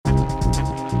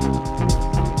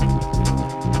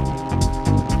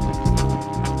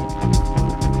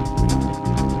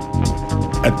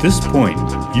At this point,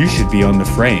 you should be on the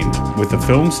frame with a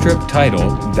film strip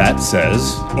title that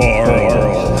says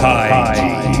Oral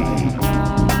Hygiene.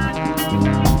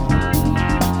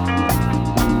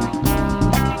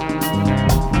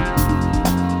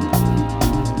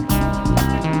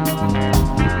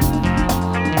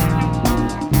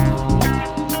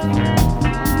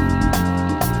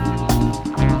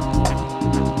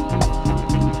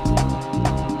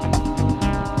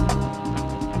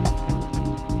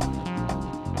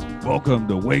 Welcome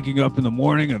to waking up in the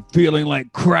morning and feeling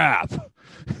like crap.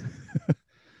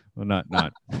 Well, not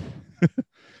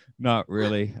not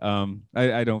really.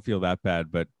 I don't feel that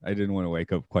bad, but I didn't want to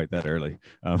wake up quite that early.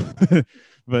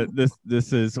 But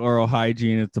this is Oral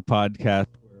Hygiene. It's a podcast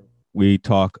where we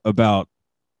talk about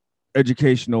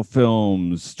educational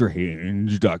films,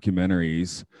 strange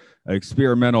documentaries,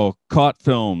 experimental caught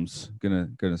films.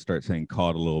 Gonna start saying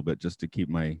caught a little bit just to keep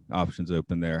my options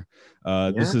open there.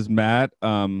 This is Matt.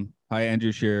 Hi,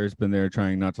 Andrew Scheer has been there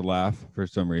trying not to laugh for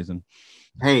some reason.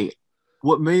 Hey,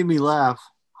 what made me laugh?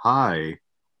 Hi,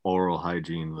 Oral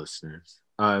Hygiene listeners.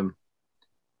 What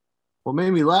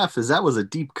made me laugh is that was a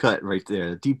deep cut right there,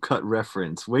 a deep cut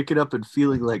reference. Waking up and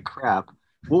feeling like crap.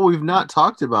 What we've not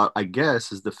talked about, I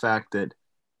guess, is the fact that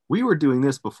we were doing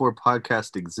this before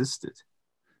podcast existed.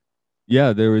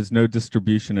 Yeah, there was no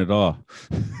distribution at all.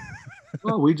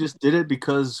 Well, we just did it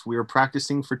because we were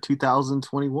practicing for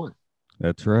 2021.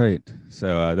 That's right.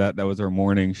 So that was our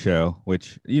morning show,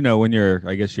 which, you know, when you're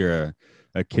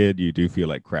a kid, you do feel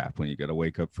like crap when you got to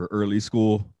wake up for early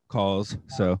school calls.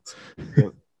 So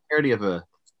parody of a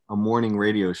morning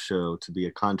radio show to be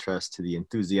a contrast to the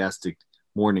enthusiastic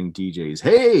morning DJs.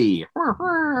 Hey,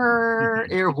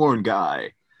 air horn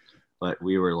guy. But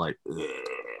we were like,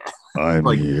 I'm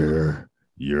like, here.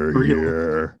 You're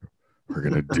here. We're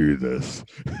going to do this.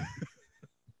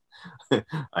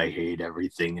 I hate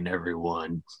everything and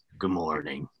everyone. Good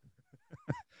morning.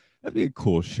 That'd be a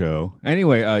cool show.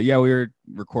 Anyway, we were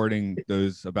recording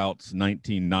those about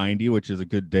 1990, which is a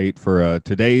good date for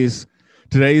today's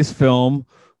film.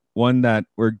 One that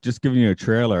we're just giving you a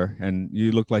trailer, and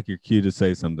you look like you're cue to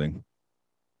say something.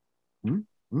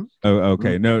 Mm-hmm. Oh,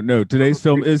 okay. No. Today's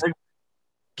film is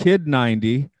Kid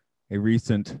 90, a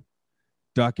recent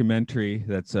documentary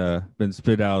that's been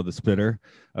spit out of the spitter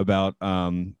about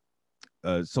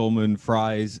Solomon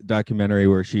Fry's documentary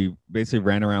where she basically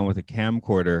ran around with a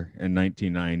camcorder in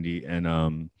 1990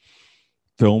 and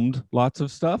filmed lots of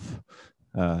stuff.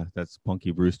 That's Punky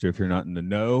Brewster if you're not in the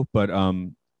know. But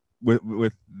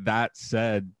with that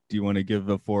said, do you want to give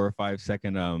a 4 or 5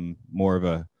 second more of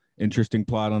a interesting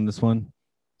plot on this one?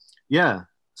 Yeah.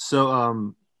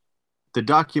 So the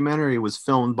documentary was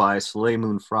filmed by Soleil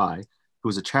Moon Frye, who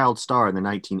was a child star in the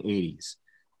 1980s.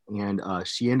 And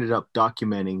she ended up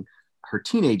documenting her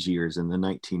teenage years in the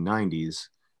 1990s,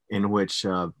 in which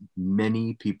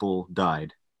many people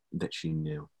died that she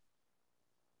knew.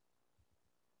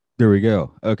 There we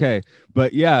go. Okay.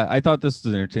 But yeah, I thought this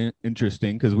was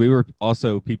interesting because we were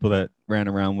also people that ran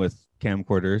around with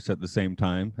camcorders at the same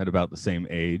time, at about the same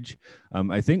age.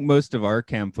 I think most of our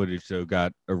cam footage, though,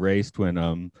 got erased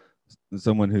when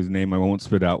someone whose name I won't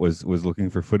spit out was looking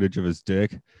for footage of his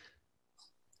dick.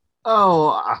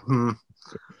 Oh,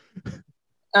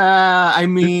 I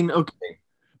mean, okay.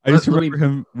 I just remember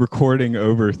him recording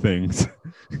over things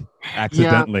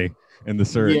accidentally in the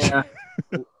search. Yeah.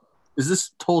 Is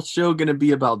this whole show going to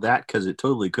be about that? Because it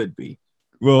totally could be.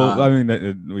 Well, I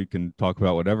mean, we can talk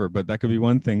about whatever, but that could be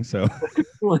one thing. So,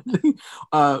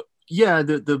 yeah,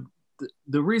 the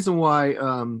reason why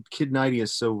Kid 90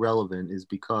 is so relevant is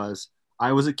because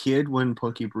I was a kid when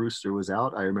Punky Brewster was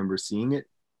out. I remember seeing it,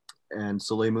 and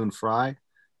Soleil Moon Frye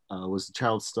was the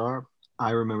child star.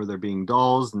 I remember there being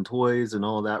dolls and toys and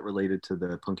all that related to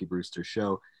the Punky Brewster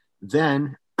show.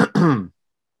 Then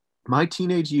my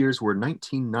teenage years were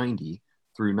 1990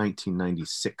 through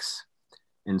 1996.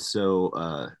 And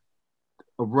so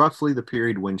roughly the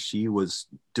period when she was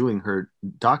doing her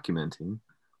documenting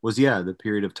was, the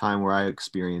period of time where I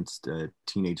experienced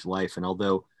teenage life. And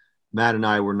although Matt and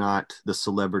I were not the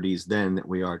celebrities then that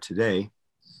we are today,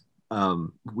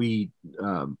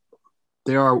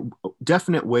 there are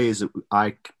definite ways that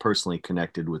I personally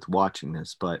connected with watching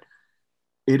this, but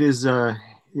it is, do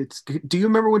you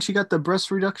remember when she got the breast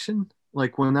reduction?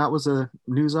 Like when that was a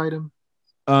news item?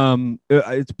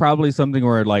 It's probably something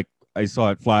where like I saw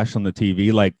it flash on the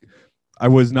TV. Like I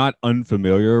was not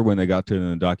unfamiliar when they got to it in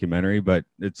the documentary, but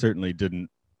it certainly didn't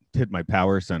hit my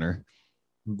power center.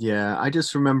 Yeah. I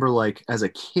just remember like as a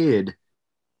kid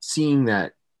seeing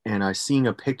that, and I seeing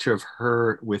a picture of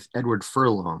her with Edward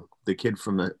Furlong, the kid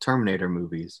from the Terminator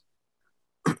movies.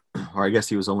 Or I guess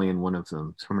he was only in one of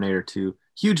them, Terminator 2.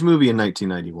 huge movie in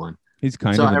 1991. He's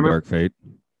kind So of I in remember, Dark Fate.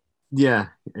 yeah,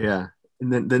 yeah.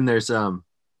 And then there's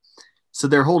so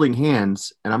they're holding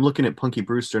hands, and I'm looking at Punky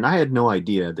Brewster, and I had no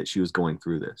idea that she was going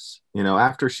through this. You know,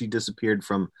 after she disappeared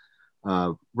from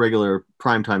regular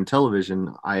primetime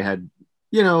television, I had,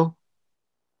 you know,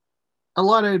 a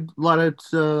lot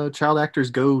of child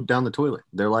actors go down the toilet.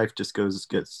 Their life just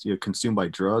gets consumed by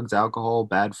drugs, alcohol,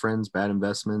 bad friends, bad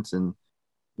investments, and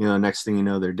next thing you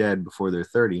know, they're dead before they're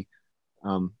 30.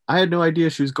 I had no idea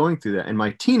she was going through that, and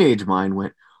my teenage mind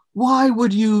went, "Why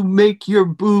would you make your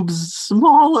boobs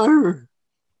smaller?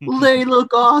 They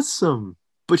look awesome."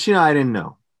 But I didn't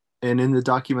know. And in the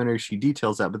documentary, she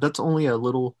details that, but that's only a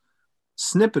little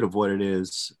snippet of what it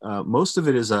is. Most of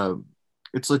it is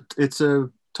it's a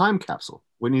time capsule,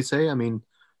 wouldn't you say? I mean,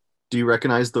 do you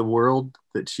recognize the world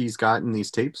that she's got in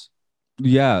these tapes?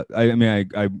 Yeah, I mean,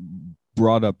 I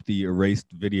brought up the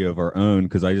erased video of our own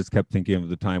because I just kept thinking of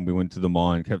the time we went to the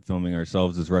mall and kept filming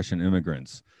ourselves as Russian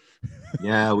immigrants.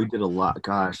 Yeah, we did a lot.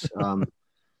 Gosh, the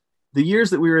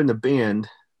years that we were in the band,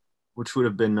 which would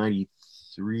have been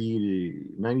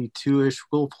 93 to 92-ish,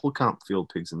 we'll count Field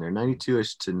Pigs in there,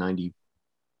 92-ish to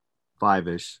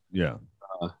 95-ish. Yeah.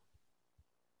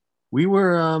 We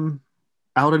were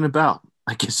out and about,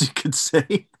 I guess you could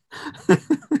say.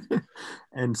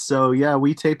 And so, yeah,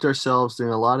 we taped ourselves doing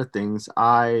a lot of things.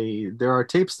 There are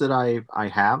tapes that I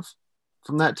have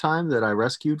from that time that I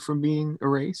rescued from being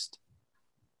erased.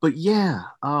 But yeah,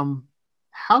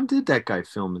 how did that guy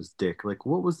film his dick? Like,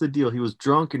 what was the deal? He was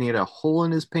drunk and he had a hole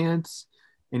in his pants,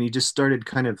 and he just started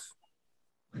kind of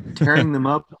tearing them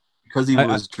up because he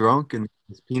was drunk and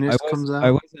his penis comes out.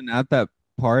 I wasn't at that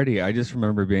party. I just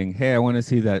remember being, hey, I want to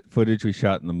see that footage we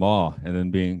shot in the mall, and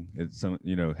then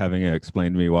having it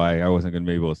explain to me why I wasn't going to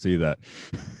be able to see that.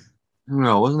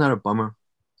 No, wasn't that a bummer?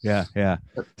 Yeah.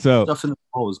 So stuff in the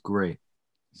mall was great.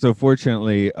 So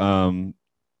fortunately,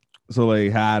 so they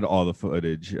had all the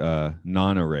footage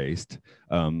non-erased.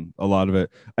 A lot of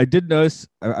it. I did notice.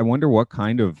 I wonder what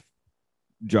kind of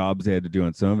jobs they had to do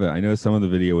on some of it. I know some of the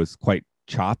video was quite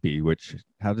choppy. Which,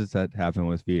 how does that happen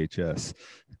with VHS?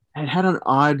 It had an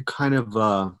odd kind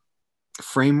of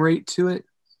frame rate to it,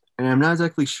 and I'm not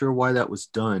exactly sure why that was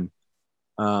done.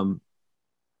 I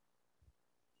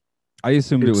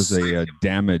assumed it was a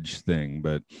damage thing,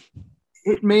 but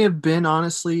it may have been,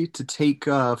 honestly, to take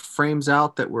frames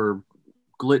out that were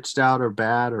glitched out or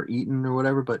bad or eaten or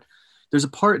whatever. But there's a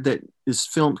part that is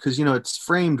filmed because it's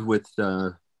framed with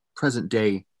present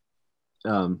day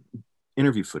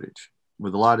interview footage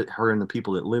with a lot of her and the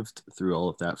people that lived through all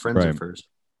of that, friends right. of hers.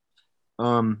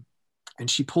 And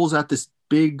she pulls out this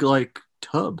big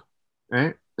tub,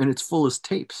 right? And it's full of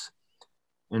tapes.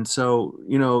 And so,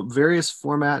 various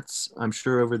formats, I'm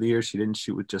sure over the years, she didn't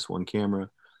shoot with just one camera.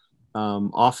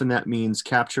 Often that means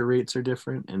capture rates are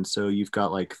different. And so you've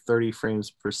got 30 frames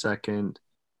per second,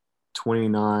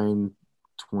 29,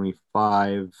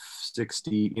 25,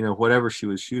 60, whatever she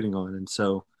was shooting on. And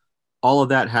so all of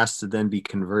that has to then be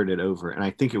converted over. And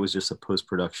I think it was just a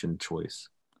post-production choice.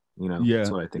 Yeah,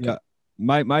 that's what I think. Yeah.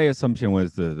 My assumption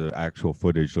was the actual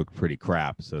footage looked pretty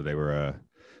crap. So they were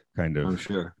kind of, I'm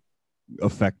sure,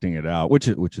 affecting it out, which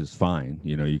is fine.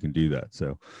 You can do that.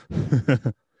 So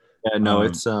yeah, no,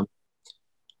 it's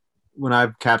when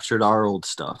I've captured our old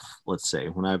stuff, let's say,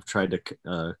 when I've tried to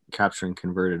capture and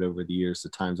convert it over the years, the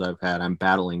times I've had, I'm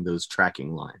battling those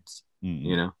tracking lines,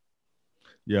 Yeah.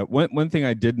 One thing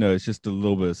I did notice, just a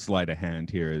little bit of sleight of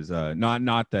hand here, is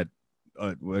not that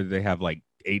they have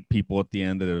 8 people at the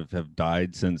end that have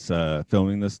died since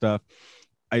filming this stuff.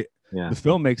 The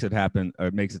film makes it happen,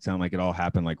 or makes it sound like it all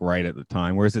happened right at the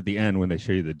time. Whereas at the end, when they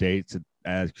show you the dates, it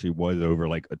actually was over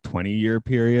a 20-year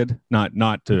period.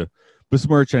 Not to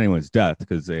besmirch anyone's death,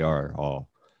 because they are all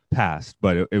past,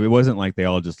 but it wasn't like they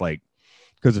all just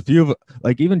because a few of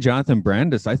even Jonathan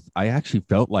Brandis, I actually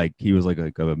felt like he was a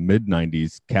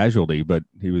mid-90s casualty, but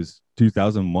he was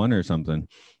 2001 or something.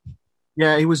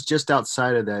 Yeah, he was just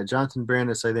outside of that. Jonathan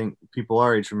Brandis, I think people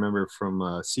our age remember from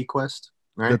Sequest.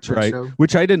 Right? That's right. Show?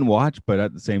 Which I didn't watch, but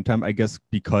at the same time, I guess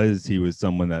because he was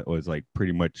someone that was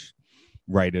pretty much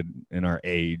right in our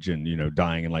age and,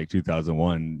 dying in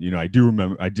 2001, I do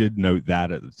remember, I did note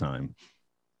that at the time.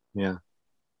 Yeah.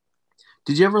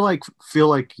 Did you ever feel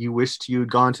like you wished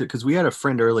you'd gone to, because we had a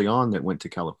friend early on that went to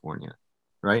California,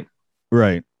 right?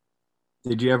 Right.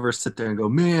 Did you ever sit there and go,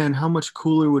 man, how much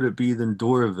cooler would it be than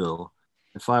Doraville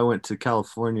if I went to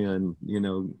California and,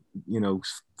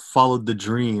 followed the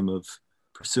dream of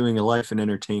pursuing a life in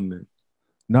entertainment?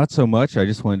 Not so much. I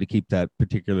just wanted to keep that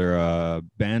particular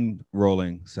band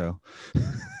rolling. So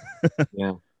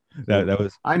yeah, that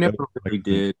was. I never really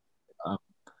did.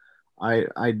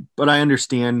 but I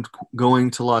understand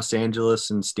going to Los Angeles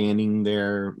and standing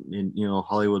there in,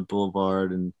 Hollywood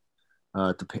Boulevard and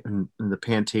in the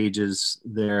Pantages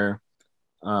there.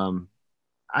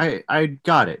 I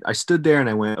got it. I stood there and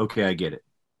I went, okay, I get it.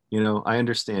 I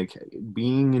understand.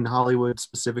 Being in Hollywood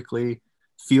specifically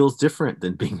feels different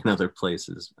than being in other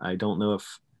places. I don't know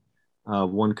if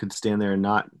one could stand there and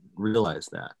not realize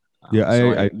that.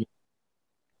 Yeah,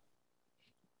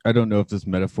 I don't know if this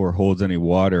metaphor holds any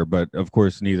water, but of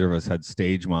course, neither of us had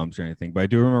stage moms or anything. But I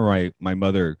do remember my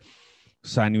mother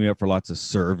signing me up for lots of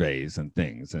surveys and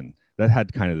things, and that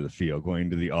had kind of the feel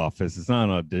going to the office. It's not an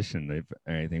audition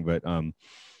or anything, but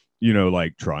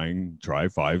like try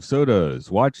 5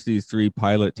 sodas, watch these 3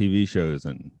 pilot TV shows,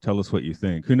 and tell us what you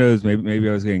think. Who knows? Maybe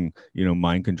I was getting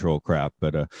mind control crap,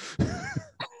 but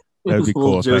that'd be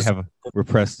cool if I have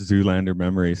repressed Zoolander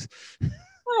memories.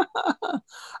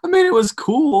 I mean, it was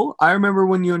cool. I remember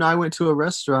when you and I went to a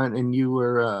restaurant and you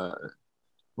were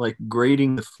like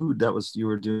grading the food. You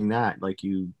were doing that. Like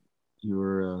you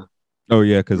were. Oh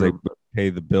yeah, because I pay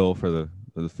the bill for the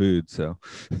food. So.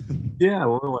 Yeah,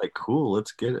 we're like, cool.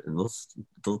 Let's get it and let's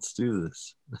do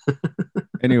this.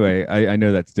 Anyway, I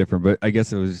know that's different, but I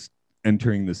guess it was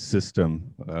entering the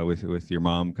system with your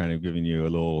mom kind of giving you a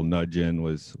little nudge in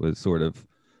was sort of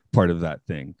part of that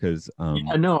thing because.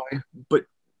 I know, but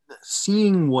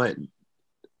seeing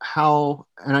how,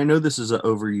 and I know this is an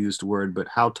overused word, but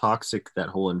how toxic that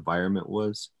whole environment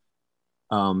was.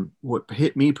 What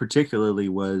hit me particularly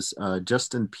was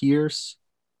Justin Pierce,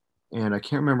 and I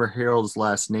can't remember Harold's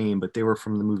last name, but they were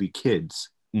from the movie Kids.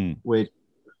 Which,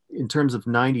 in terms of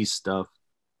 90s stuff,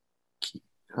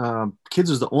 Kids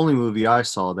was the only movie I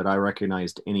saw that I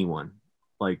recognized anyone,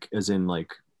 like as in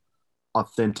like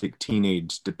authentic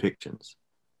teenage depictions.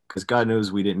 Because God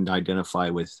knows we didn't identify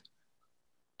with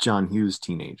John Hughes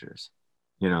teenagers,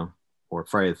 or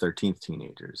Friday the 13th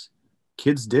teenagers.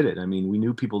 Kids did it. I mean, we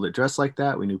knew people that dressed like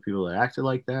that. We knew people that acted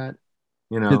like that.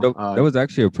 That was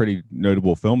actually a pretty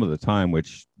notable film at the time,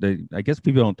 which I guess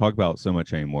people don't talk about so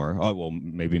much anymore. Oh, well,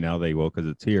 maybe now they will because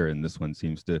it's here, and this one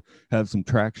seems to have some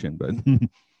traction. But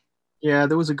yeah,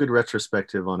 there was a good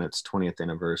retrospective on its 20th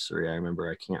anniversary. I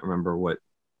can't remember what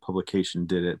publication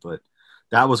did it, but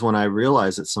that was when I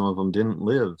realized that some of them didn't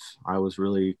live. I was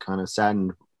really kind of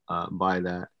saddened by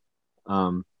that.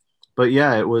 But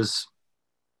yeah, it was.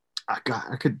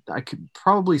 I could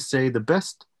probably say the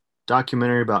best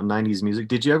documentary about 90s music.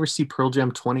 Did you ever see Pearl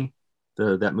Jam 20?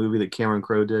 That movie that Cameron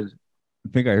Crowe did? I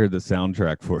think I heard the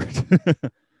soundtrack for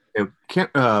it.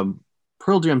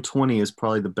 Pearl Jam 20 is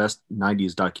probably the best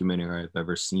 90s documentary I've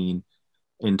ever seen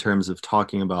in terms of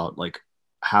talking about like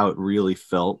how it really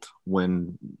felt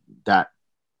when that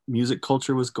music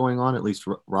culture was going on, at least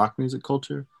rock music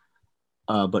culture.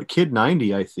 But Kid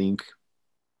 90, I think,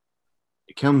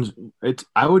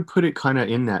 I would put it kind of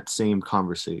in that same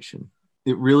conversation.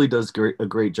 It really does a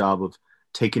great job of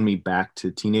taking me back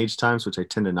to teenage times, which I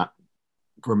tend to not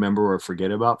remember or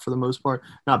forget about for the most part.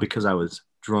 Not because I was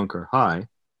drunk or high,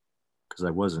 because I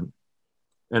wasn't.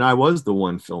 And I was the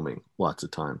one filming lots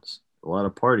of times, a lot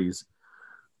of parties.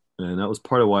 And that was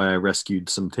part of why I rescued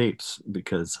some tapes,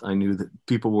 because I knew that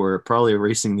people were probably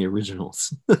erasing the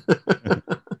originals.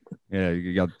 Yeah,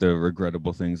 you got the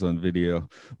regrettable things on video,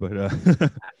 but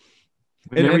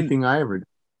everything I ever did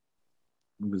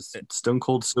was stone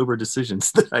cold sober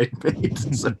decisions that I made.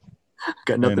 So I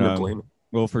got nothing to blame.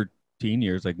 Well, for teen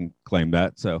years, I can claim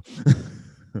that. So,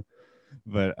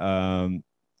 but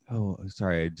oh,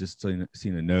 sorry, I just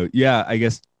seen a note. Yeah, I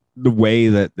guess the way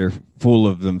that they're full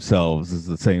of themselves is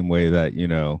the same way that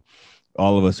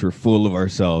all of us were full of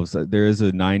ourselves. There is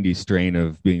a 90s strain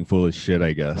of being full of shit,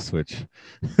 I guess, which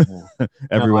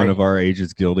everyone of our age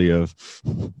is guilty of.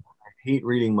 I hate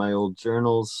reading my old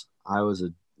journals.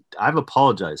 I've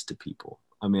apologized to people.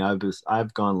 I mean,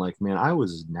 I've gone like, man, I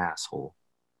was an asshole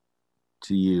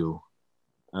to you.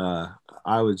 I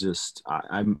was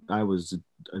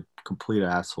a complete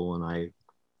asshole, and I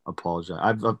apologize.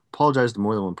 I've apologized to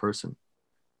more than one person.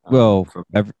 Well,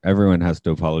 everyone has to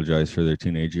apologize for their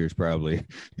teenage years, probably.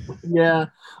 Yeah,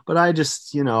 but I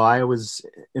just, I was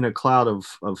in a cloud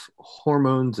of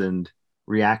hormones and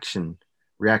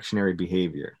reactionary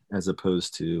behavior, as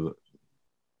opposed to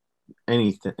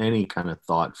any kind of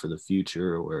thought for the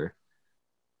future or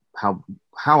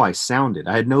how I sounded.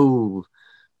 I had no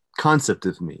concept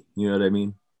of me. You know what I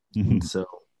mean? Mm-hmm. And so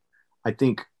I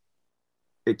think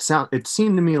it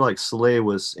seemed to me like Soleil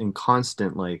was in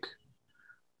constant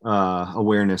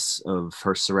awareness of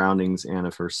her surroundings and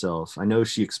of herself. I know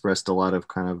she expressed a lot of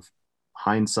kind of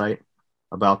hindsight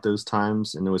about those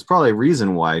times, and there was probably a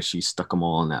reason why she stuck them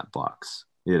all in that box.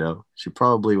 She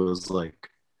probably was like,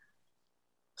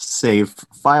 save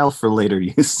file for later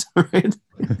use, right?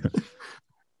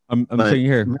 I'm saying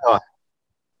here. No,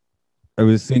 I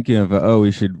was thinking of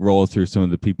we should roll through some of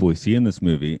the people we see in this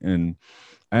movie, and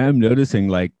I am noticing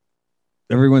like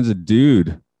everyone's a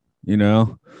dude. You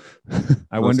know,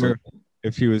 I wonder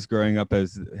if she was growing up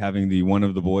as having the one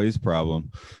of the boys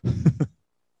problem.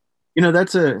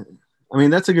 that's a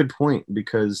good point,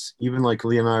 because even like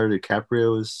Leonardo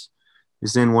DiCaprio is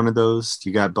in one of those.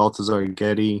 You got Balthazar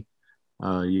Getty.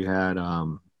 You had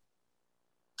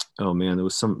oh man, there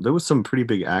was some pretty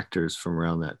big actors from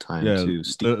around that time too.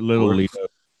 Little Leo,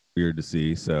 weird to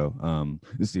see. So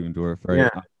Stephen Dorff, right?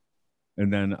 Yeah.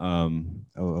 And then I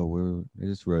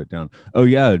just wrote it down. Oh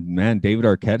yeah, man, David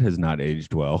Arquette has not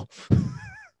aged well.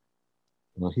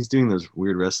 Well, he's doing those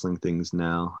weird wrestling things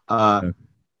now.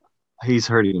 He's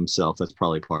hurting himself. That's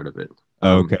probably part of it.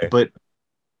 Okay. But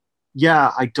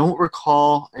yeah, I don't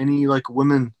recall any like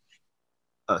women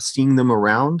seeing them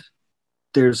around.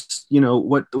 There's,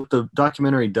 what the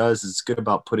documentary does is good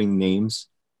about putting names,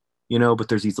 but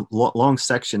there's these long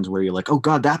sections where you're like, oh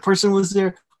God, that person was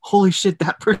there. Holy shit,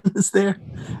 that person is there.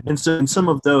 And so in some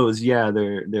of those, yeah,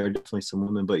 there are definitely some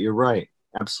women, but you're right.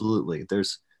 Absolutely.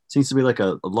 There's seems to be like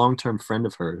a long-term friend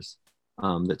of hers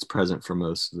that's present for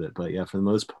most of it. But yeah, for the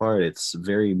most part, it's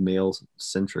very male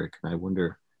centric. And I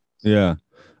wonder. Yeah.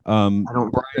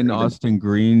 Brian Austin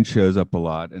Green shows up a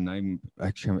lot, and I'm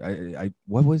actually, I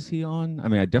what was he on? I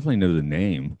mean, I definitely know the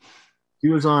name. He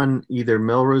was on either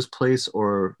Melrose Place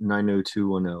or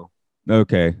 90210.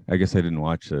 Okay, I guess I didn't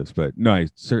watch this, but no, I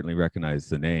certainly recognize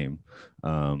the name.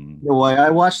 You know why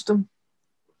I watched them?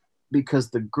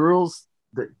 Because the girls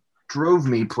that drove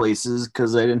me places,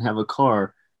 because I didn't have a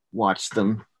car, watched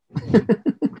them,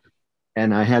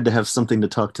 and I had to have something to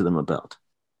talk to them about.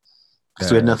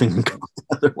 So we had nothing in common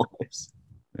otherwise.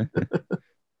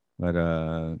 But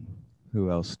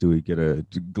who else do we get a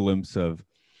glimpse of?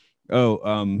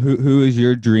 Oh, who is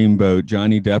your dreamboat,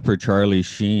 Johnny Depp or Charlie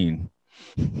Sheen?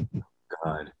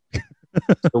 God.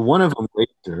 So one of them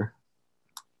raped her.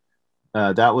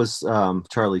 That was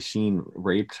Charlie Sheen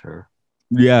raped her.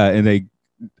 Yeah, and it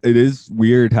is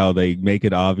weird how they make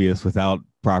it obvious without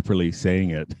properly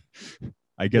saying it.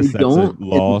 I guess that's a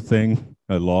law thing,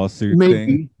 a lawsuit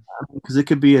thing. Because it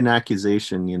could be an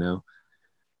accusation,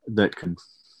 that could.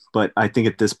 But I think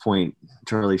at this point,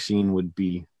 Charlie Sheen would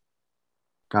be.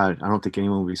 God, I don't think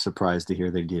anyone would be surprised to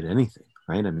hear they did anything,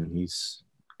 right? I mean, he's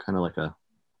kind of like a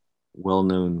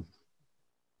well-known,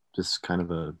 just kind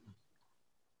of a.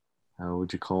 How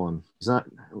would you call him? He's not.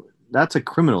 That's a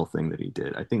criminal thing that he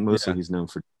did. I think mostly he's known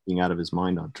for being out of his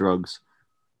mind on drugs.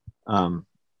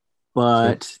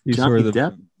 But so he's Johnny sort of the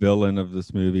Depp, villain of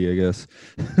this movie, I guess.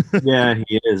 Yeah,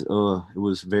 he is. Oh, it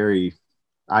was very.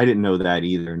 I didn't know that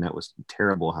either, and that was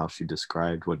terrible how she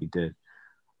described what he did.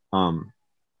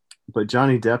 But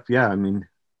Johnny Depp, yeah, I mean,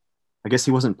 I guess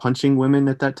he wasn't punching women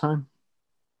at that time.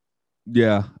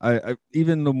 Yeah, I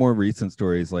even the more recent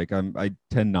stories, like I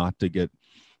tend not to get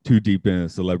too deep into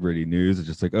celebrity news. It's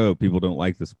just like, oh, people don't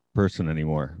like this person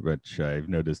anymore, which I've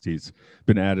noticed he's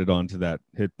been added onto that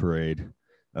hit parade.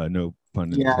 No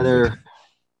pun intended. Yeah,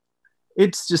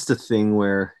 it's just a thing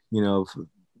where,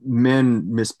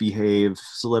 men misbehave,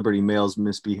 celebrity males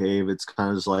misbehave. It's kind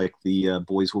of just like the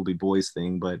boys will be boys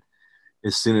thing. But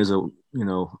as soon as a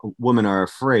women are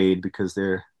afraid, because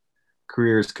their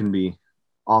careers can be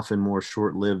often more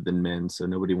short-lived than men, so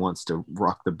nobody wants to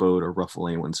rock the boat or ruffle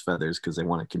anyone's feathers because they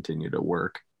want to continue to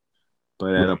work.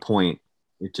 But at a point,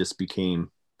 it just became,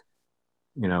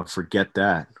 forget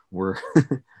that. We're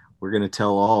going to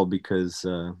tell all, because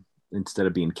instead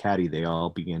of being catty, they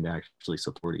all began to actually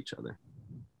support each other.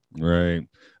 Right.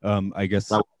 I guess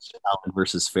that was Alan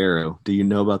versus Pharaoh. Do you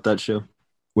know about that show?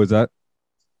 Was that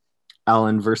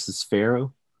Alan versus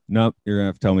Pharaoh? Nope. You're gonna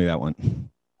have to tell me that one.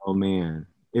 Oh man,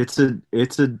 it's a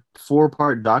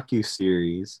 4-part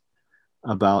docu-series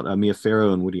about Mia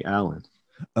Farrow and Woody Allen.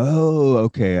 Oh,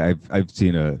 okay. I've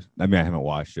seen I haven't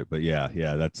watched it, but yeah,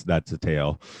 that's a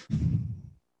tale.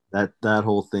 That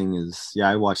whole thing is,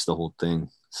 I watched the whole thing.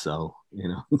 So,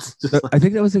 it's just I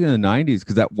think that was in the 90s,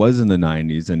 because that was in the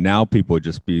 90s, and now people would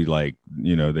just be like,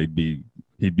 he'd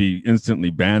be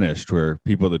instantly banished, where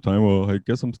people at the time, well, I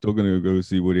guess I'm still going to go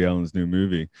see Woody Allen's new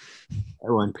movie.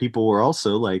 And people were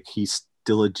also like, he's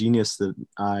still a genius that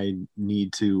I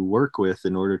need to work with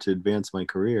in order to advance my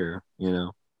career,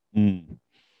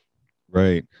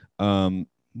 Right.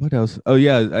 What else? Oh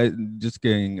yeah, I just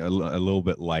getting a little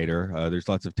bit lighter. There's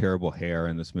lots of terrible hair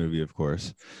in this movie, of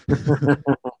course.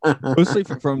 Mostly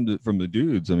from the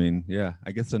dudes. I mean, yeah,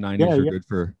 I guess the 90s are good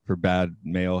for bad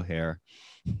male hair.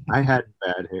 I had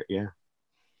bad hair, yeah.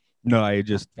 No, I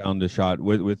just found a shot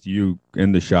with you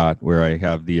in the shot where I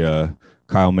have the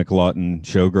Kyle MacLachlan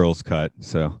Showgirls cut.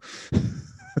 So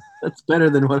That's better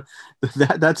than what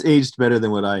that's aged better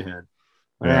than what I had.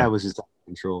 I yeah. was just out of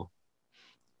control.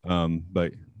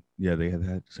 But yeah, they had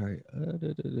that. Sorry.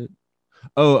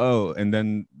 Oh, and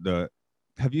then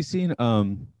have you seen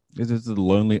is this the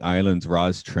Lonely Islands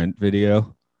Roz Trent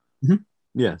video? Mhm.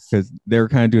 Yes. Because they were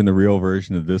kind of doing the real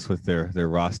version of this with their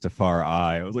Rastafari.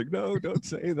 I was like, no, don't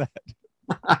say that.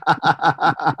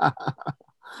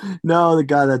 No, the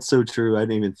guy, that's so true. I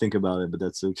didn't even think about it, but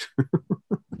that's so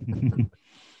true.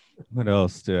 What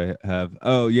else do I have?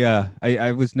 Oh yeah,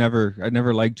 I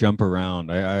never liked Jump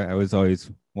Around. I was always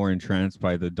more entranced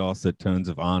by the dulcet tones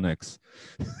of Onyx.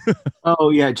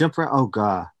 Oh yeah, jump around. Oh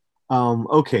god.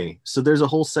 Okay, so there's a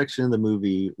whole section in the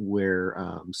movie where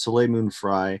Soleil Moon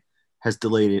Frye has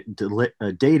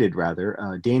dated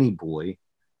rather Danny Boy,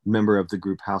 member of the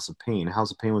group House of Pain.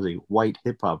 House of Pain was a white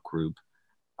hip hop group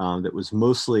that was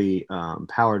mostly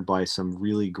powered by some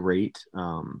really great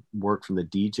work from the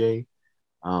DJ.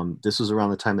 This was around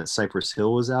the time that Cypress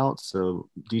Hill was out, so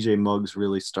DJ Muggs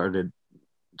really started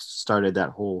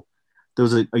that whole. There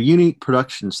was a unique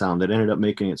production sound that ended up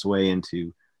making its way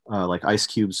into like Ice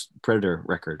Cube's Predator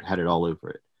record, had it all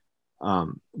over it.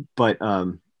 But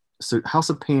so House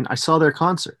of Pain, I saw their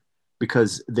concert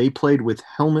because they played with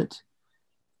Helmet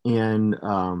and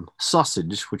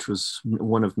Sausage, which was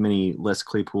one of many Les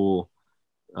Claypool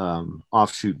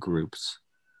offshoot groups.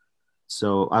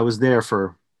 So I was there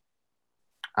for.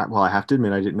 Well, I have to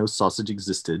admit, I didn't know Sausage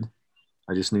existed.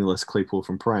 I just knew Les Claypool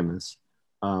from Primus.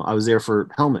 I was there for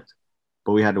Helmet,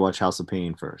 but we had to watch House of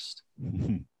Pain first.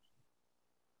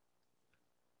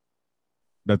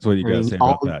 That's what you got to say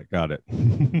about that. Got it.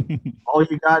 All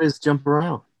you got is Jump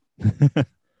Around.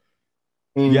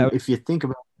 And yeah, if you think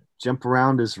about it, Jump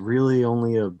Around is really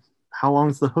only how long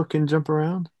is the hook in Jump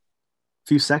Around? A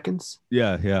few seconds?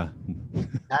 Yeah.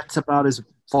 That's about as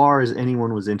far as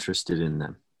anyone was interested in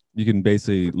them. You can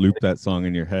basically loop that song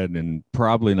in your head and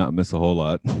probably not miss a whole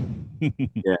lot.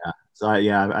 Yeah. So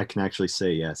I can actually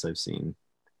say yes. I've seen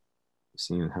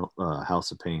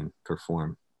House of Pain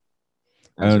perform.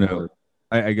 I don't know.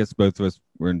 I guess both of us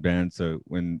were in bands, so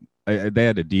when they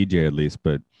had a DJ at least,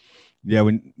 but yeah,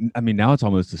 now it's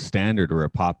almost a standard where a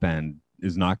pop band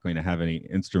is not going to have any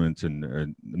instruments or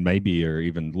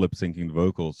even lip syncing the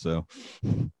vocals. So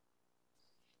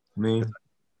I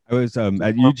was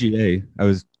at UGA. I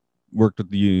was worked with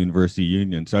the University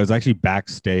Union, so I was actually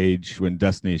backstage when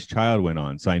Destiny's Child went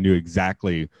on, so I knew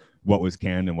exactly what was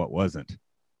canned and what wasn't.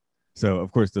 So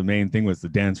of course the main thing was the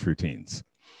dance routines.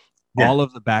 Yeah. All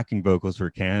of the backing vocals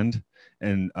were canned,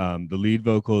 and the lead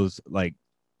vocals, like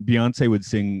Beyonce would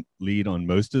sing lead on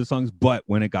most of the songs, but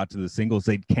when it got to the singles,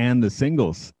 they'd can the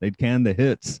singles, they'd can the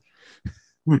hits.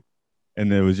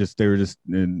 And they were just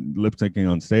lip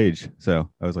syncing on stage. So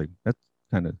I was like, that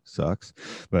kind of sucks,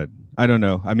 but I don't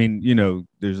know. I mean,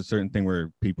 there's a certain thing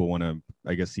where people want to,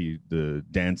 I guess, see the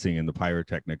dancing and the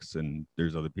pyrotechnics, and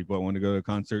there's other people that want to go to a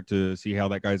concert to see how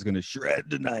that guy's going to shred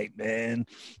tonight, man.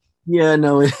 Yeah,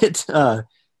 no, it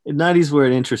 90s were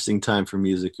an interesting time for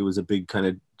music. It was a big kind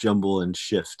of jumble and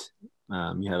shift.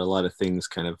 You had a lot of things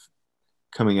kind of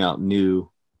coming out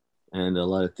new, and a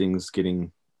lot of things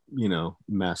getting,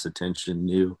 mass attention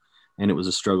new, and it was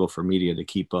a struggle for media to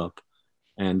keep up.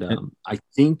 And I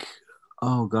think,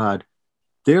 oh God,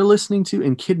 they're listening to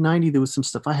in Kid 90. There was some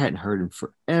stuff I hadn't heard in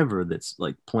forever that's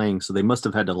like playing, so they must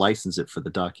have had to license it for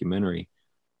the documentary.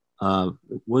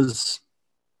 It was.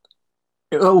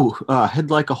 Head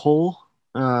Like a Hole,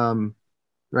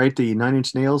 right? The Nine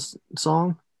Inch Nails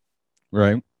song,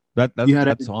 right? That's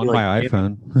on my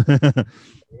iPhone.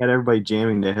 You had everybody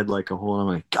jamming to Head Like a Hole, and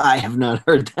I'm like, I have not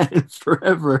heard that in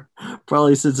forever.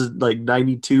 Probably since like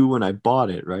 '92 when I bought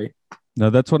it, right? No,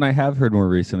 that's what I have heard more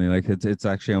recently. Like it's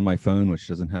actually on my phone, which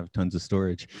doesn't have tons of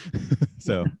storage.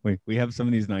 So we have some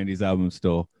of these '90s albums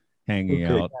still hanging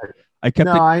out.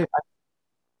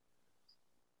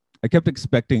 I kept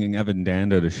expecting Evan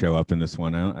Dando to show up in this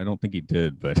one. I don't think he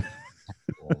did, but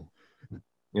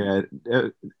yeah,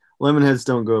 Lemonheads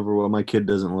don't go over well. My kid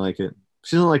doesn't like it.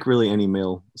 She doesn't like really any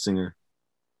male singer.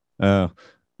 I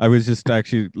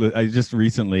just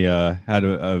recently had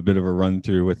a bit of a run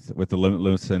through with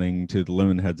listening to the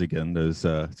Lemonheads again. Those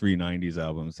 390s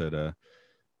albums that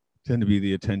tend to be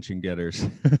the attention getters.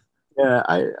 Yeah,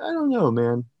 I don't know,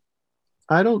 man.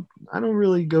 I don't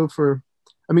really go for.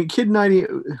 I mean, Kid 90,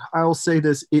 I'll say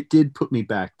this, it did put me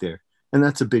back there. And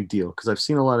that's a big deal because I've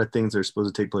seen a lot of things that are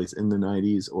supposed to take place in the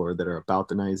 90s or that are about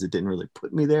the 90s that didn't really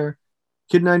put me there.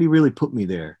 Kid 90 really put me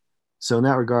there. So in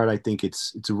that regard, I think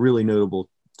it's a really notable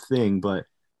thing. But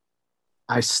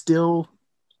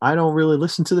I don't really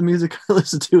listen to the music I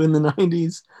listened to in the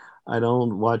 90s. I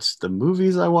don't watch the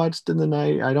movies I watched in the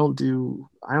night. I don't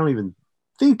even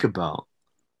think about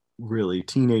really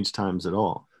teenage times at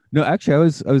all. No, actually,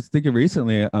 I was thinking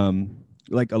recently,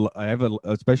 like I have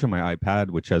especially on my iPad,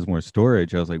 which has more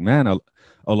storage. I was like, man,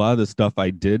 a lot of the stuff I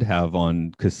did have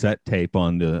on cassette tape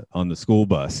on the school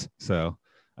bus. So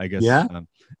I guess, Yeah.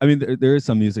 I mean, there is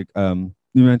some music.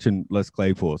 You mentioned Les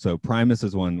Claypool, so Primus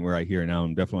is one where I hear now.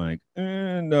 I'm definitely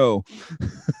like, no.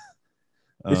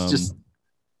 It's just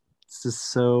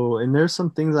so, and there's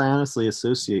some things I honestly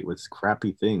associate with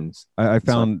crappy things. I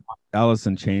found Alice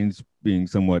in Chains being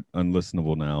somewhat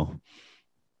unlistenable now.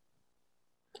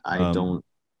 I don't,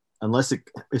 unless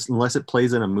it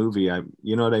plays in a movie.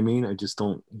 You know what I mean? I just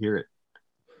don't hear it.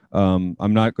 I'm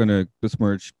not going to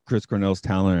besmirch Chris Cornell's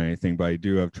talent or anything, but I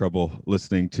do have trouble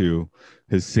listening to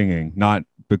his singing. Not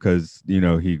because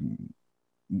he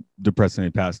depressingly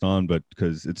passed on, but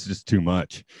because it's just too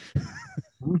much.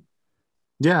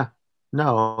 Yeah,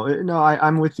 no,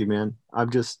 I'm with you, man.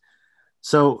 I'm just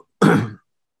so.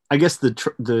 I guess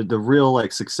the real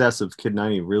like success of Kid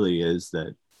 90 really is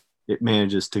that it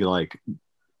manages to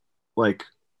like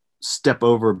step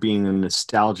over being a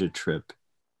nostalgia trip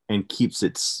and keeps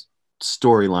its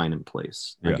storyline in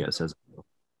place. Yeah. I guess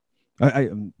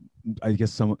I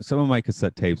guess some of my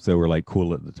cassette tapes though were like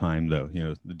cool at the time though.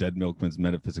 The Dead Milkmen's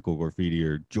Metaphysical Graffiti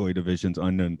or Joy Division's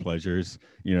Unknown Pleasures.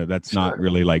 That's not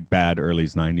really like bad early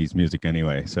 90s music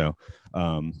anyway. So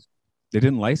they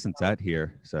didn't license that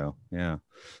here. So yeah.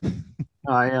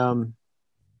 I'm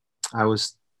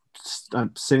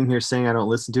sitting here saying I don't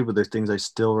listen to, but there's things I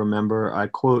still remember. I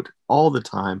quote all the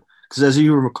time because, as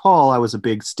you recall, I was a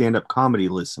big stand-up comedy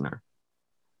listener,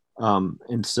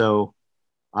 and so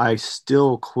I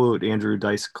still quote Andrew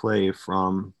Dice Clay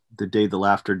from The Day the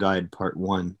Laughter Died, Part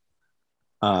 1,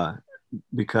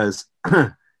 because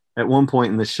at one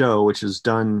point in the show, which is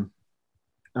done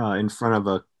in front of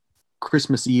a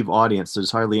Christmas Eve audience,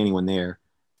 there's hardly anyone there,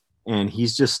 and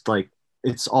he's just like,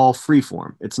 it's all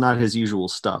freeform. It's not his usual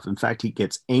stuff. In fact, he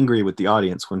gets angry with the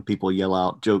audience when people yell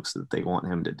out jokes that they want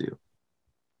him to do.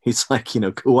 He's like,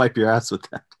 go wipe your ass with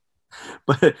that.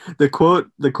 But the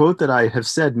quote that I have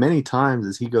said many times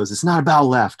is, he goes, "It's not about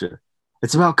laughter.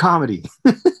 It's about comedy."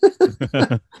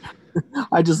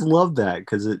 I just love that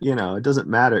because it doesn't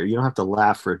matter. You don't have to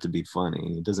laugh for it to be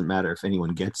funny. It doesn't matter if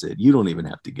anyone gets it. You don't even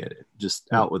have to get it. Just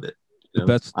out with it. The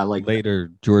best I like later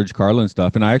that. George Carlin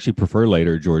stuff, and I actually prefer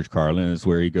later George Carlin, is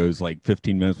where he goes like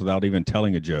 15 minutes without even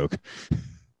telling a joke.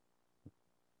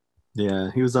 Yeah,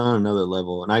 he was on another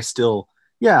level, and I still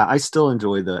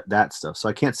enjoy that stuff. So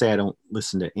I can't say I don't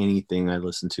listen to anything I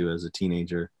listened to as a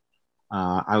teenager.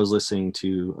 I was listening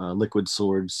to Liquid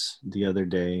Swords the other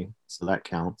day, so that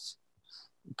counts.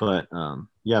 But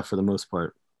yeah, for the most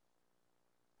part,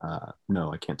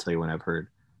 no, I can't tell you when I've heard.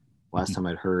 Last time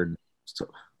I'd heard. So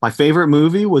my favorite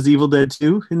movie was Evil Dead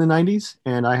 2 in the 90s,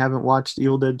 and I haven't watched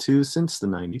Evil Dead 2 since the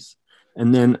 90s.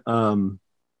 And then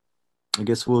I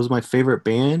guess what was my favorite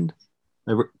band?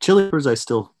 Chili Peppers. I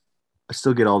still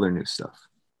get all their new stuff.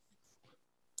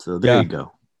 So there you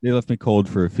go. They left me cold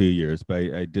for a few years, but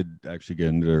I did actually get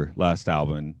into their last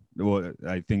album. Well,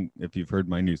 I think if you've heard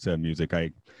my new set of music,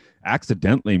 I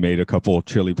accidentally made a couple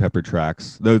Chili Pepper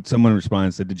tracks. Though someone responded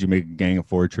and said, "Did you make a Gang of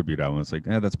Four tribute album?" I was like,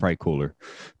 that's probably cooler.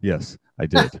 Yes, I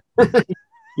did.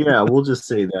 Yeah, we'll just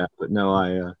say that. But no,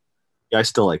 I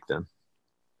still like them.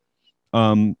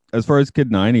 As far as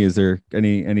Kid 90, is there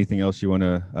anything else you want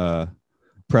to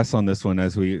press on this one?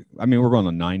 We're going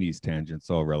on 90s tangents,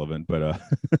 all relevant, but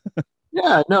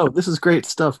yeah, no, this is great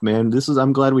stuff, man.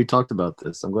 I'm glad we talked about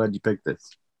this. I'm glad you picked this.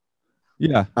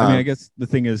 Yeah, I guess the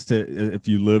thing is if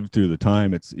you live through the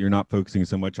time, you're not focusing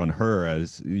so much on her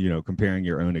as comparing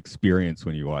your own experience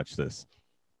when you watch this.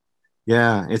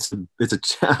 Yeah,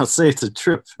 I'll say it's a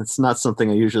trip. It's not something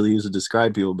I usually use to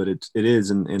describe people, but it is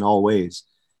in all ways.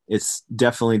 It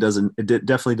definitely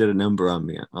did a number on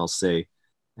me, I'll say.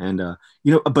 And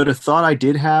but a thought I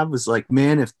did have was like,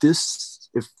 man, if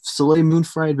Soleil Moon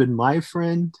Frye had been my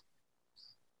friend,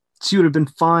 she would have been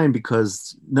fine,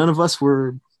 because none of us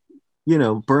were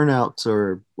burnouts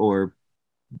or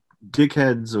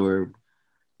dickheads, or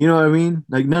what I mean?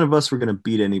 Like, none of us were going to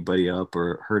beat anybody up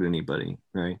or hurt anybody,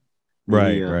 right?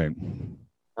 Right.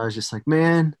 I was just like,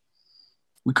 man,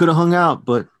 we could have hung out,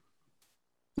 but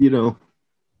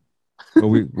well,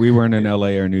 we weren't in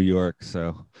LA or New York,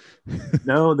 so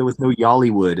no, there was no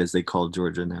Yollywood, as they call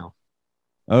Georgia now.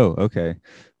 Oh, okay.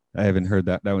 I haven't heard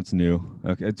that. That one's new.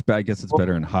 Okay, I guess it's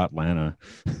better in Hotlanta.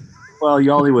 Well,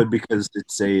 Yollywood, because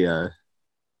it's a,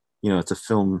 it's a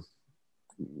film.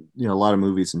 A lot of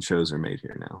movies and shows are made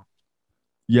here now.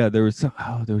 Yeah, there was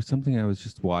something I was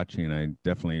just watching, and I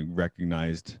definitely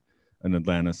recognized an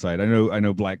Atlanta site. I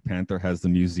know Black Panther has the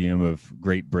Museum of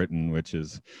Great Britain, which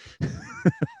is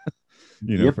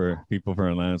Yep. for people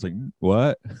from Atlanta, it's like,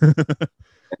 what?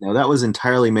 No, that was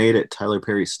entirely made at Tyler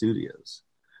Perry Studios.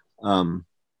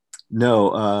 No,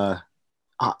 uh,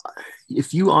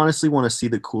 if you honestly want to see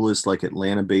the coolest like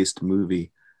Atlanta-based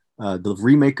movie, the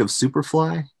remake of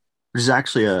Superfly, which is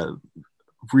actually a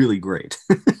really great.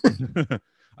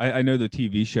 I know the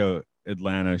TV show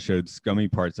Atlanta showed scummy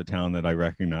parts of town that I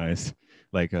recognized,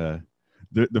 like the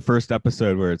first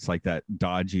episode where it's like that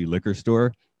dodgy liquor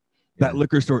store. That Yeah.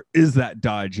 liquor store is that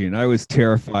dodgy, and I was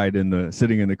terrified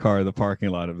sitting in the car in the parking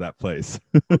lot of that place.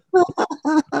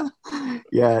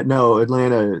 Yeah, no,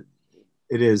 Atlanta.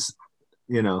 It is.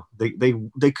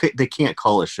 They can't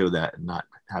call a show that and not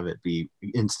have it be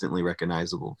instantly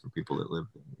recognizable for people that live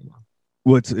there.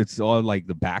 Well, it's all like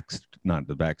not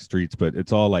the back streets, but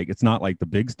it's all like, it's not like the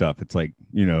big stuff. It's like,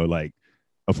 like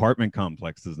apartment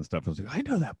complexes and stuff. I was like, I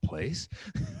know that place.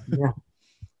 Yeah.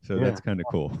 So Yeah. that's kind of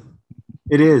cool.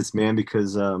 It is, man,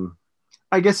 because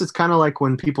I guess it's kind of like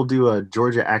when people do a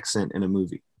Georgia accent in a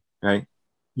movie, right?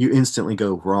 You instantly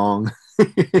go wrong,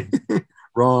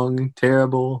 wrong,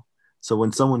 terrible. So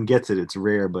when someone gets it, it's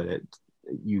rare, but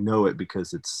you know it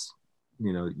because it's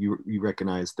you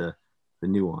recognize the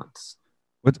nuance.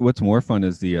 What's more fun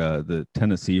is the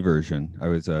Tennessee version. I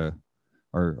was our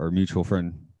mutual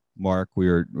friend Mark. We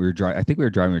were driving. I think we were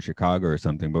driving to Chicago or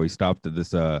something, but we stopped at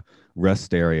this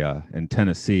rest area in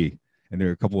Tennessee, and there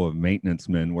were a couple of maintenance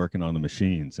men working on the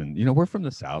machines. And we're from the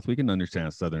South, we can understand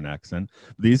a Southern accent.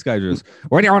 But these guys are just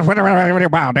like, do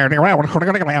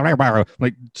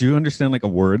you understand like a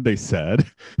word they said?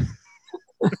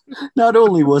 Not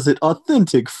only was it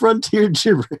authentic frontier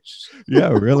gibberish. Yeah,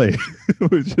 really. It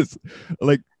was just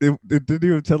like it didn't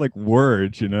even tell like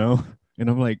words, And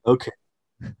I'm like, Okay.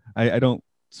 I don't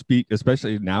speak,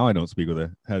 especially now, I don't speak with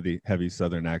a heavy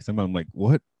Southern accent. I'm like,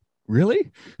 what?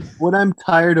 Really? When I'm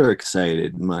tired or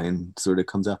excited, mine sort of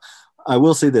comes out. I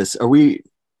will say this: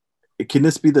 Can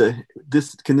this be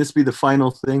the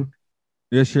final thing?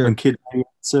 Yeah, sure. On Kid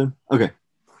episode? Okay,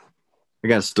 I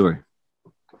got a story.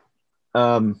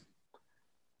 So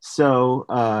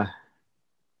I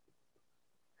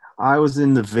was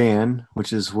in the van,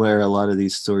 which is where a lot of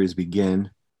these stories begin.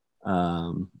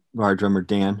 Our drummer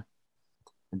Dan.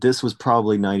 This was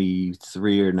probably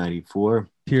 93 or 94.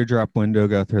 Teardrop window,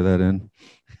 got throw that in.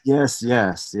 Yes,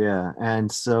 yeah.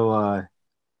 And so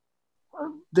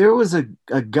there was a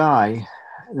guy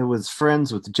that was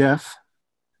friends with Jeff,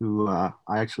 who I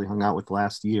actually hung out with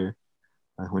last year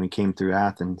when he came through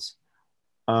Athens.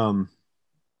 And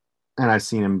I've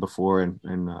seen him before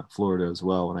in Florida as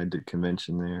well when I did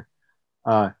convention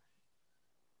there.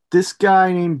 This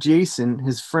guy named Jason,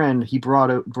 his friend, he brought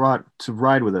to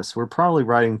ride with us. We're probably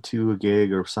riding to a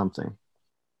gig or something.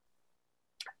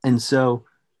 And so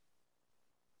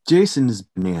Jason is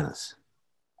bananas.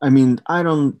 I mean, I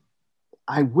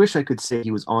wish I could say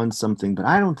he was on something, but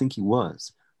I don't think he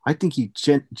was. I think he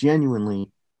genuinely,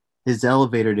 his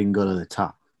elevator didn't go to the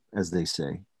top, as they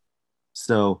say.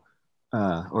 So,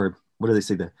 or what do they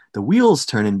say? The wheels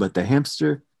turning, but the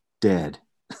hamster dead.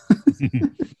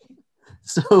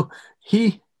 So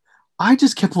I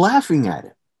just kept laughing at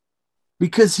him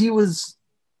because he was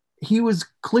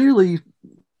clearly,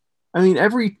 I mean,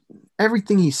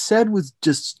 everything he said was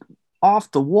just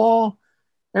off the wall.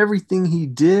 Everything he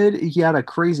did, he had a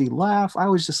crazy laugh. I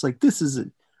was just like,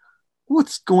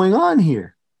 what's going on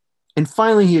here? And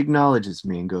finally he acknowledges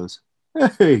me and goes,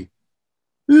 hey,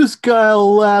 this guy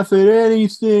will laugh at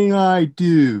anything I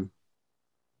do.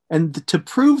 And to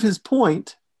prove his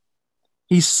point,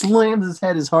 he slams his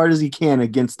head as hard as he can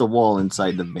against the wall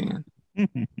inside the van.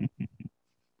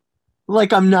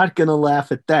 Like, I'm not going to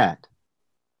laugh at that.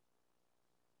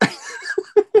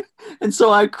 And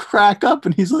so I crack up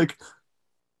and he's like,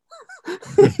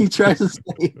 he tries to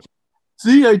say,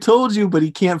 see, I told you, but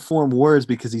he can't form words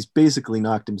because he's basically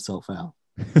knocked himself out.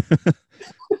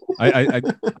 I'm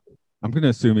going to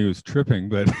assume he was tripping,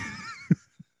 but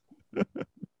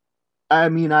I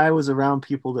mean, I was around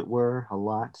people that were a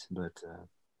lot, but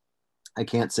I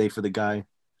can't say for the guy.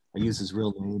 I use his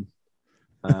real name.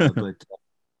 But,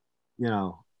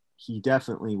 he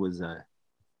definitely was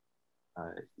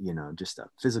just a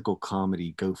physical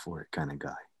comedy, go for it kind of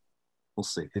guy. We'll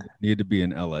see. It needed to be in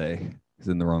LA. He's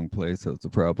in the wrong place. That's a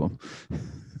problem.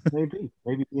 Maybe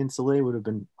in Soleil would have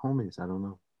been homies. I don't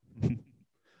know. Is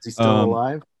he still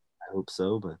alive? I hope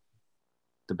so, but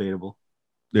debatable.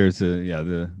 There's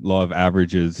the law of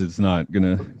averages. It's not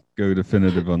gonna go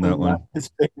definitive on that one.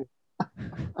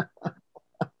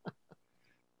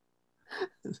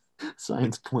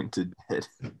 Signs point to dead.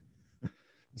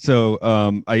 So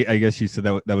I guess you said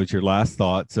that was your last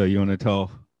thought. So you want to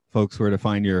tell folks where to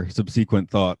find your subsequent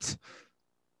thoughts?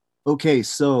 Okay,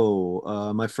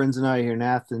 so my friends and I here in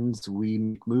Athens, we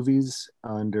make movies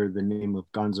under the name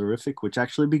of Gonzorific, which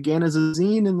actually began as a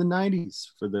zine in the 90s,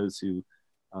 for those who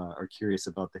are curious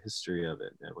about the history of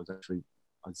it. It was actually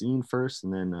a zine first,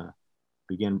 and then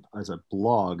began as a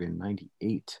blog in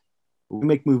 98. We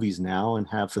make movies now and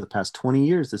have for the past 20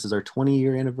 years. This is our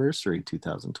 20-year anniversary,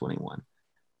 2021.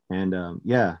 And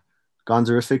Gonzorific,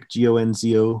 Gonzoriffic.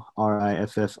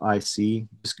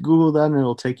 Just Google that and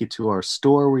it'll take you to our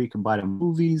store where you can buy the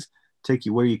movies, take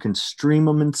you where you can stream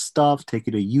them and stuff, take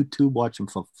you to YouTube, watch them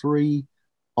for free,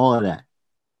 all of that.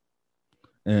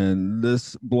 And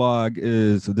this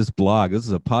is a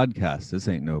podcast. This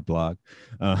ain't no blog.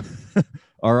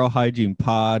 Oral Hygiene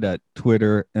Pod at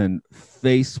Twitter and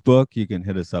Facebook. You can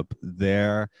hit us up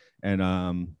there. And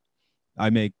I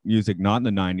make music not in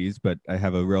the 90s, but I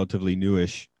have a relatively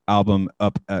newish album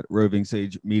up at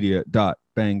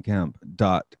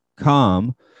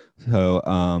rovingsagemedia.bandcamp.com. So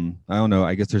I don't know.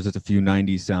 I guess there's just a few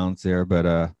 90s sounds there, but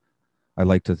I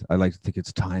like to think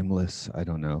it's timeless. I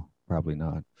don't know. Probably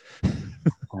not.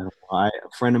 A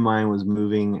friend of mine was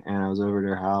moving, and I was over at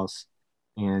her house,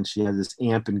 and she had this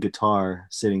amp and guitar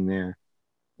sitting there,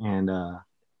 and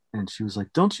she was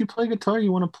like, "Don't you play guitar?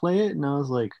 You want to play it?" And I was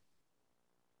like,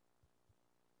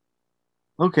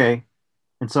 "Okay."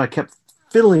 And so I kept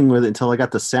fiddling with it until I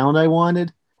got the sound I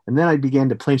wanted, and then I began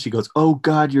to play, and she goes, "Oh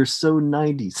God, you're so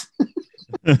 90s."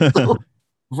 So,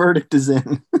 verdict is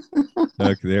in.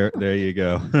 Okay, there you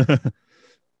go.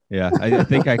 Yeah, I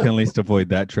think I can at least avoid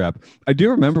that trap. I do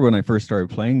remember when I first started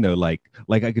playing, though, like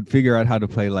I could figure out how to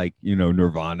play, like,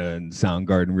 Nirvana and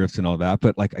Soundgarden riffs and all that,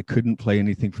 but like I couldn't play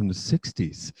anything from the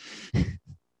 60s.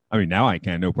 I mean, now I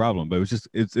can, no problem. But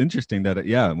it's interesting that,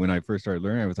 when I first started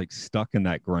learning, I was like stuck in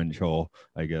that grunge hole,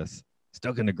 I guess.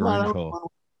 Stuck in the grunge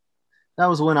hole. That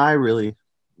was when I really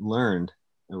learned,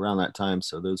 around that time.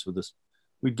 So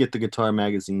we'd get the Guitar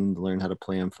magazine to learn how to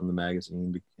play them from the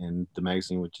magazine, and the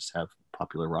magazine would just have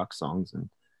popular rock songs, and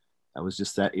that was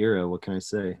just that era. What can I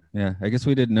say? Yeah, I guess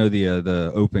we didn't know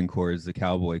the open chords, the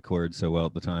cowboy chords, so well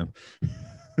at the time.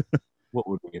 What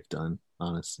would we have done,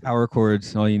 honestly? Power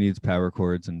chords. All you need is power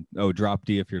chords, and drop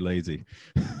D if you're lazy.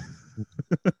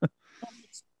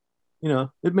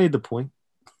 It made the point.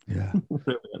 Yeah.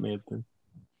 Whatever that may have been.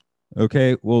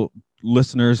 Okay, well,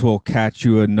 listeners, will catch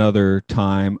you another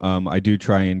time. I do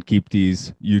try and keep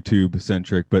these YouTube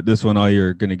centric, but this one, all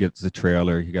you're going to get is the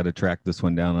trailer. You got to track this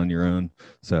one down on your own.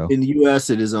 So in the US,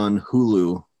 it is on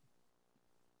Hulu.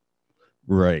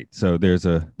 Right. So there's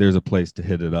a place to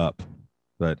hit it up.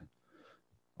 But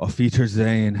Auf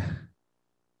Wiedersehen.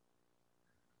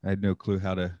 I had no clue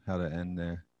how to end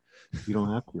there. You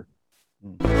don't have to.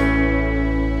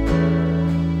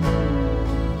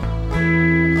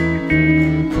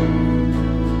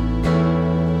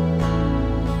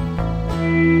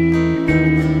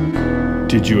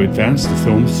 Did you advance the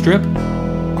film strip?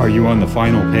 Are you on the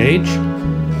final page?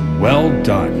 Well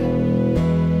done.